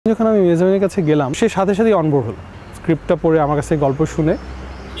যখন আমি মেহজাবিনের কাছে গেলাম সে সাথে সাথেই অনবোর্ড হলো, স্ক্রিপ্টটা পড়ে আমার কাছে গল্প শুনে।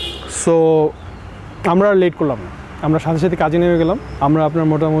 সো আমরা আর লেট করলাম না, আমরা সাথে সাথে কাজে নেমে গেলাম। আমরা আপনার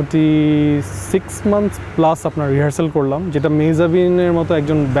মোটামুটি 6 মান্থস প্লাস আপনার রিহার্সাল করলাম, যেটা মেহজাবিনের মতো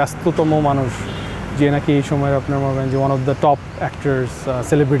একজন ব্যস্ততম মানুষ, যে নাকি এই সময়ের আপনার মনে করেন যে one of the top actors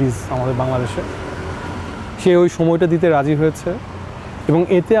celebrities আমাদের বাংলাদেশে, সে ওই সময়টা দিতে রাজি হয়েছে। এবং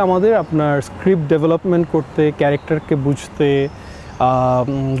এতে আমাদের আপনার স্ক্রিপ্ট ডেভেলপমেন্ট করতে, ক্যারেক্টারকে বুঝতে,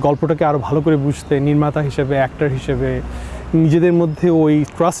 গল্পটাকে আরও ভালো করে বুঝতে, নির্মাতা হিসেবে, অ্যাক্টর হিসেবে নিজেদের মধ্যে ওই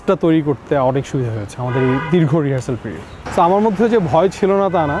ট্রাস্টটা তৈরি করতে অনেক সুবিধা হয়েছে আমাদের এই দীর্ঘ রিহার্সাল পিরিয়ড। তো আমার মধ্যে যে ভয় ছিল না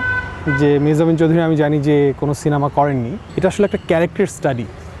তা না, যে মেহজাবিন চৌধুরী আমি জানি যে কোনো সিনেমা করেননি, এটা আসলে একটা ক্যারেক্টার স্টাডি।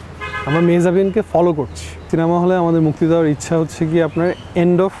 আমরা মেহজাবিনকে ফলো করছি। সিনেমা হলে আমাদের মুক্তি দেওয়ার ইচ্ছা হচ্ছে কি আপনার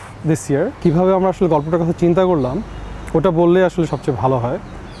এন্ড অফ দিস ইয়ার। কীভাবে আমরা আসলে গল্পটার কথা চিন্তা করলাম ওটা বললে আসলে সবচেয়ে ভালো হয়।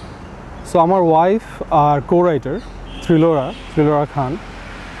 সো আমার ওয়াইফ আর কো রাইটার থ্রিলোরা খান,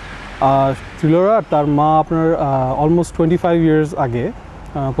 থ্রিলোরা তার মা আপনার অলমোস্ট 25 ইয়ার্স আগে,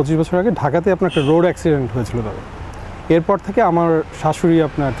 25 বছর আগে ঢাকাতে আপনার একটা রোড অ্যাক্সিডেন্ট হয়েছিল তাদের। এরপর থেকে আমার শাশুড়ি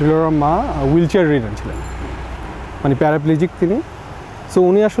আপনার থ্রিলোরার মা হুইল চেয়ার রিডেন ছিলেন, মানে প্যারাপ্লেজিক তিনি। সো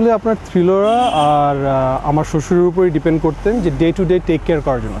উনি আসলে আপনার থ্রিলোরা আর আমার শ্বশুরের উপরেই ডিপেন্ড করতেন যে day to day take care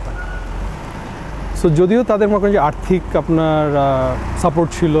করার জন্য তাকে। সো যদিও তাদের মনে করেন যে আর্থিক আপনার সাপোর্ট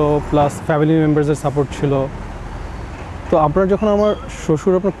ছিল, প্লাস ফ্যামিলি মেম্বার্সের সাপোর্ট ছিল। তো আপনার যখন আমার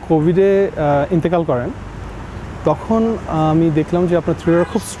শ্বশুর আপনার কোভিডে ইন্তেকাল করেন, তখন আমি দেখলাম যে আপনার থ্রিলোরা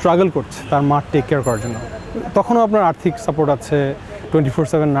খুব স্ট্রাগল করছে তার মা টেক কেয়ার করার জন্য। তখনও আপনার আর্থিক সাপোর্ট আছে,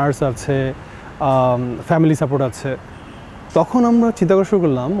 24/7 নার্স আছে, ফ্যামিলি সাপোর্ট আছে। তখন আমরা চিন্তা করা শুরু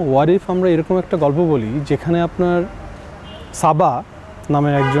করলাম, হোয়াট ইফ আমরা এরকম একটা গল্প বলি যেখানে আপনার সাবা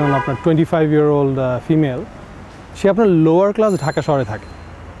নামের একজন আপনার 25-year-old ফিমেল, সে আপনার লোয়ার ক্লাস ঢাকা শহরে থাকে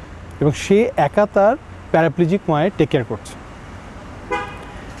এবং সে একা তার প্যারাপ্লেজিক মায়ের টেক কেয়ার করছে।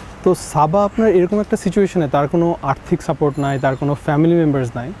 তো সাবা আপনার এরকম একটা সিচুয়েশনে, তার কোনো আর্থিক সাপোর্ট নাই, তার কোনো ফ্যামিলি মেম্বার্স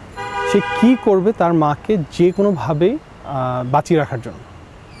নাই, সে কী করবে তার মাকে যে কোনোভাবেই বাঁচিয়ে রাখার জন্য।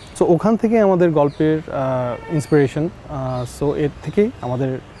 সো ওখান থেকে আমাদের গল্পের ইন্সপিরেশন। সো এর থেকেই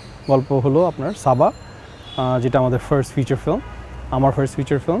আমাদের গল্প হলো আপনার সাবা, যেটা আমাদের ফার্স্ট ফিচার ফিল্ম, আমার first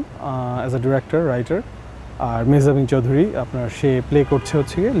feature film as a director writer. আর মেহজাবিন চৌধুরী আপনার সে প্লে করছে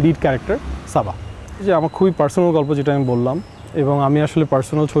হচ্ছে গিয়ে লিড ক্যারেক্টার সাবা। যে আমার খুবই পার্সোনাল গল্প, যেটা আমি বললাম, এবং আমি আসলে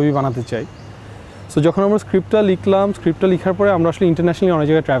পার্সোনাল ছবি বানাতে চাই। সো যখন আমরা স্ক্রিপ্টটা লিখলাম, স্ক্রিপ্টটা লেখার পরে আমরা আসলে ইন্টারন্যাশনালি অনেক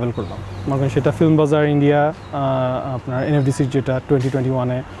জায়গায় ট্রাভেল করলাম। মানে সেটা ফিল্ম বাজার ইন্ডিয়া, আপনার NFDC যেটা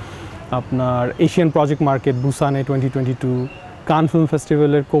 2021-এ, আপনার এশিয়ান প্রজেক্ট মার্কেট বুসানে 2022, কান ফিল্ম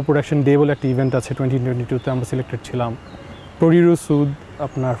ফেস্টিভ্যালের কো প্রোডাকশন ডে বলে একটা ইভেন্ট আছে 2022-তে আমরা সিলেক্টেড ছিলাম। প্রডিউরো সুদ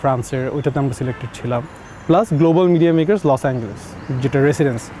আপনার ফ্রান্সের, ওইটাতে আমরা সিলেক্টেড ছিলাম। Plus global media makers Los Angeles, যেটা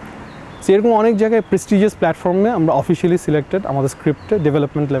রেসিডেন্স। সো এরকম অনেক জায়গায় প্রেস্টিজিয়াস প্ল্যাটফর্মে আমরা অফিসিয়ালি সিলেক্টেড আমাদের স্ক্রিপ্টে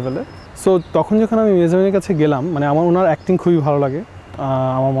ডেভেলপমেন্ট লেভেলে। সো তখন যখন আমি মেহজাবিনের কাছে গেলাম, মানে আমার ওনার অ্যাক্টিং খুবই ভালো লাগে।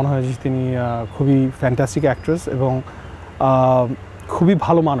 আমার মনে হয় যে তিনি খুবই ফ্যান্টাস্টিক অ্যাক্ট্রেস এবং খুবই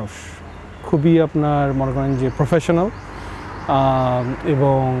ভালো মানুষ, খুবই আপনার মনে করেন যে প্রফেশনাল,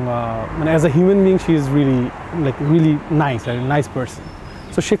 এবং মানে as a human being she is really nice person.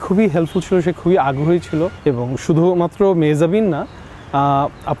 So সে খুবই হেল্পফুল ছিল, সে খুবই আগ্রহী ছিল। এবং শুধুমাত্র মেহজাবিন না,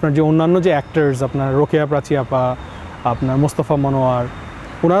 আপনার যে অন্যান্য যে অ্যাক্টার্স, আপনার রোকেয়া প্রাচী আপা, আপনার মোস্তফা মনোয়ার,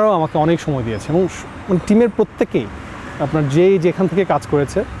 ওনারাও আমাকে অনেক সময় দিয়েছে। এবং টিমের প্রত্যেকেই আপনার যেখান থেকে কাজ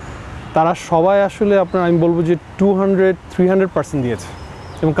করেছে তারা সবাই আসলে আপনার আমি বলবো যে 200-300% দিয়েছে।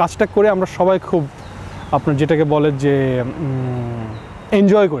 এবং কাজটা করে আমরা সবাই খুব আপনার যেটাকে বলে যে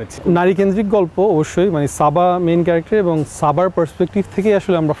এনজয় করেছি। নারীকেন্দ্রিক গল্প অবশ্যই, মানে সাবা মেইন ক্যারেক্টার এবং সাবার পার্সপেক্টিভ থেকেই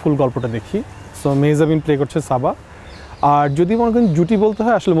আসলে আমরা ফুল গল্পটা দেখি। সো মেহজাবিন প্লে করছে সাবা। আর যদি মনে করেন জুটি বলতে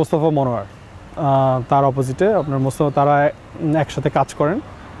হয়, আসলে মোস্তফা মনোয়ার তার অপোজিটে আপনার মোস্তফা, তারা একসাথে কাজ করেন।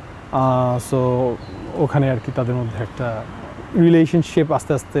 সো ওখানে আর কি তাদের মধ্যে একটা রিলেশনশিপ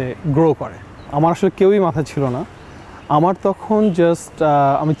আস্তে আস্তে গ্রো করে। আমার আসলে কেউই মাথায় ছিল না। আমার তখন জাস্ট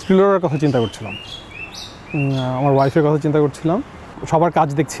আমি থ্রিলারের কথা চিন্তা করছিলাম, আমার ওয়াইফের কথা চিন্তা করছিলাম, সবার কাজ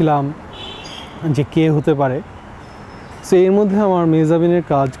দেখছিলাম যে কে হতে পারে। সো এর মধ্যে আমার মেহজাবিনের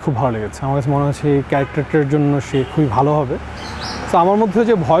কাজ খুব ভালো লেগেছে। আমার কাছে মনে হচ্ছে এই ক্যারেক্টারটার জন্য সে খুবই ভালো হবে। সো আমার মধ্যে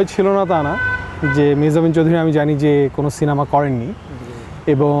যে ভয় ছিল না তা না, যে মেহজাবিন চৌধুরী আমি জানি যে কোনো সিনেমা করেননি,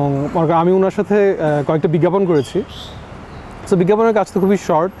 এবং আমি ওনার সাথে কয়েকটা বিজ্ঞাপন করেছি। সো বিজ্ঞাপনের কাজ তো খুবই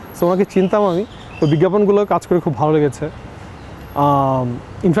শর্ট। সো ওনাকে চিনতাম আমি, ওই বিজ্ঞাপনগুলো কাজ করে খুব ভালো লেগেছে।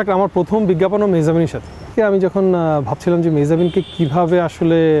 ইনফ্যাক্ট আমার প্রথম বিজ্ঞাপনও মেহজাবিনের সাথে। আমি যখন ভাবছিলাম যে মেহজাবিনকে কীভাবে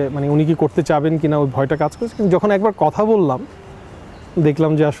আসলে মানে উনি কি করতে চাবেন কি না, ওই ভয়টা কাজ করেছে। কিন্তু যখন একবার কথা বললাম,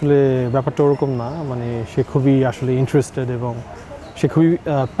 দেখলাম যে আসলে ব্যাপারটা ওরকম না, মানে সে খুবই আসলে ইন্টারেস্টেড এবং সে খুবই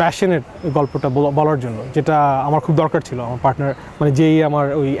প্যাশনেট গল্পটা বলার জন্য, যেটা আমার খুব দরকার ছিল আমার পার্টনার, মানে যেই আমার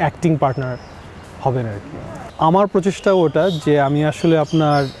ওই অ্যাক্টিং পার্টনার হবেন আর কি। আমার প্রচেষ্টা ওটা যে আমি আসলে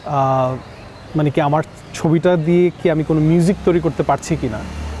আপনার মানে কি আমার ছবিটা দিয়ে কি আমি কোনো মিউজিক তৈরি করতে পারছি কি না,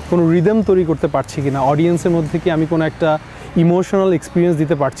 কোনো রিদম তৈরি করতে পারছি কি না, অডিয়েন্সের মধ্যে কি আমি কোনো একটা ইমোশনাল এক্সপিরিয়েন্স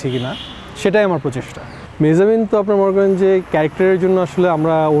দিতে পারছি কি না, সেটাই আমার প্রচেষ্টা। মেহজাবিন তো আপনার মনে করেন যে ক্যারেক্টারের জন্য আসলে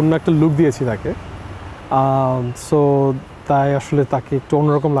আমরা অন্য একটা লুক দিয়েছি তাকে, সো তাই আসলে তাকে একটু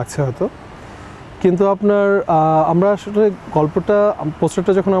অন্যরকম লাগছে হয়তো। কিন্তু আপনার আমরা আসলে গল্পটা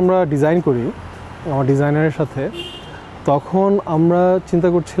পোস্টারটা যখন আমরা ডিজাইন করি আমার ডিজাইনারের সাথে, তখন আমরা চিন্তা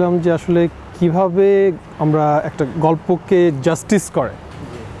করছিলাম যে আসলে কিভাবে আমরা একটা গল্পকে জাস্টিস করে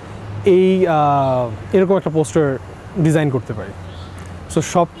এরকম একটা পোস্টার ডিজাইন করতে পারি। সো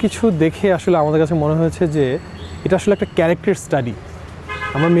সব কিছু দেখে আসলে আমাদের কাছে মনে হয়েছে যে এটা আসলে একটা ক্যারেক্টার স্টাডি।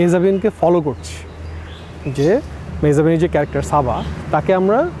 আমরা মেহজাবিনকে ফলো করছি, যে মেহজাবিনের যে ক্যারেক্টার সাবা, তাকে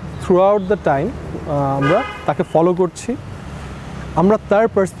আমরা থ্রু আউট দ্য টাইম আমরা তাকে ফলো করছি, আমরা তার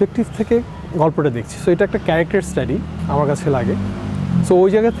পার্সপেক্টিভ থেকে গল্পটা দেখছি। সো এটা একটা ক্যারেক্টার স্টাডি আমার কাছে লাগে। সো ওই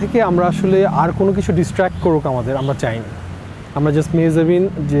জায়গা থেকে আমরা আসলে আর কোনো কিছু ডিস্ট্র্যাক্ট করুক আমাদের, আমরা চাইনি। আমরা জাস্ট মেহজাবিন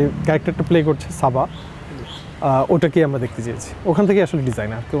যে ক্যারেক্টারটা প্লে করছে সাবা, ওটাকেই আমরা দেখতে চেয়েছি। ওখান থেকে আসলে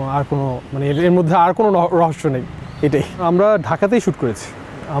ডিজাইনার আর কোনো মানে এর মধ্যে আর কোনো রহস্য নেই, এটাই। আমরা ঢাকাতেই শ্যুট করেছি।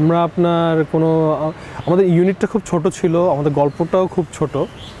 আমরা আপনার আমাদের ইউনিটটা খুব ছোট ছিল, আমাদের গল্পটাও খুব ছোট।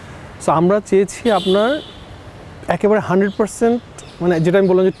 সো আমরা চেয়েছি আপনার একেবারে 100%, মানে যেটা আমি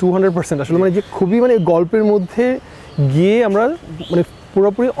বললাম যে 200% আসলে মানে যে খুবই মানে গল্পের মধ্যে গিয়ে আমরা মানে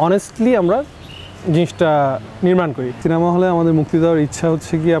পুরোপুরি অনেস্টলি আমরা জিনিসটা নির্মাণ করি। সিনেমা হলে আমাদের মুক্তি দেওয়ার ইচ্ছা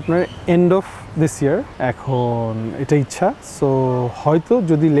হচ্ছে কি আপনার এন্ড অফ দিস ইয়ার, এখন এটা ইচ্ছা। সো হয়তো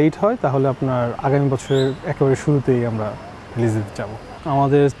যদি লেট হয় তাহলে আপনার আগামী বছরের একেবারে শুরুতেই আমরা রিলিজ দিতে যাবো।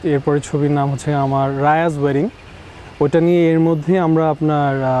 আমাদের এরপরের ছবির নাম হচ্ছে আমার রায়াজ ওয়েডিং। ওটা নিয়ে এর মধ্যে আমরা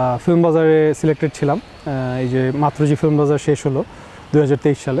আপনার ফিল্ম বাজারে সিলেক্টেড ছিলাম। এই যে মাত্র যে ফিল্ম বাজার শেষ হলো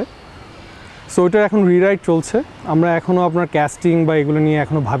 2023 সালে। সো ওইটার এখন রিরাইট চলছে। আমরা এখনও আপনার ক্যাস্টিং বা এগুলো নিয়ে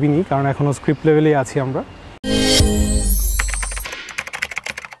এখনও ভাবিনি, কারণ এখনও স্ক্রিপ্ট লেভেলেই আছি আমরা।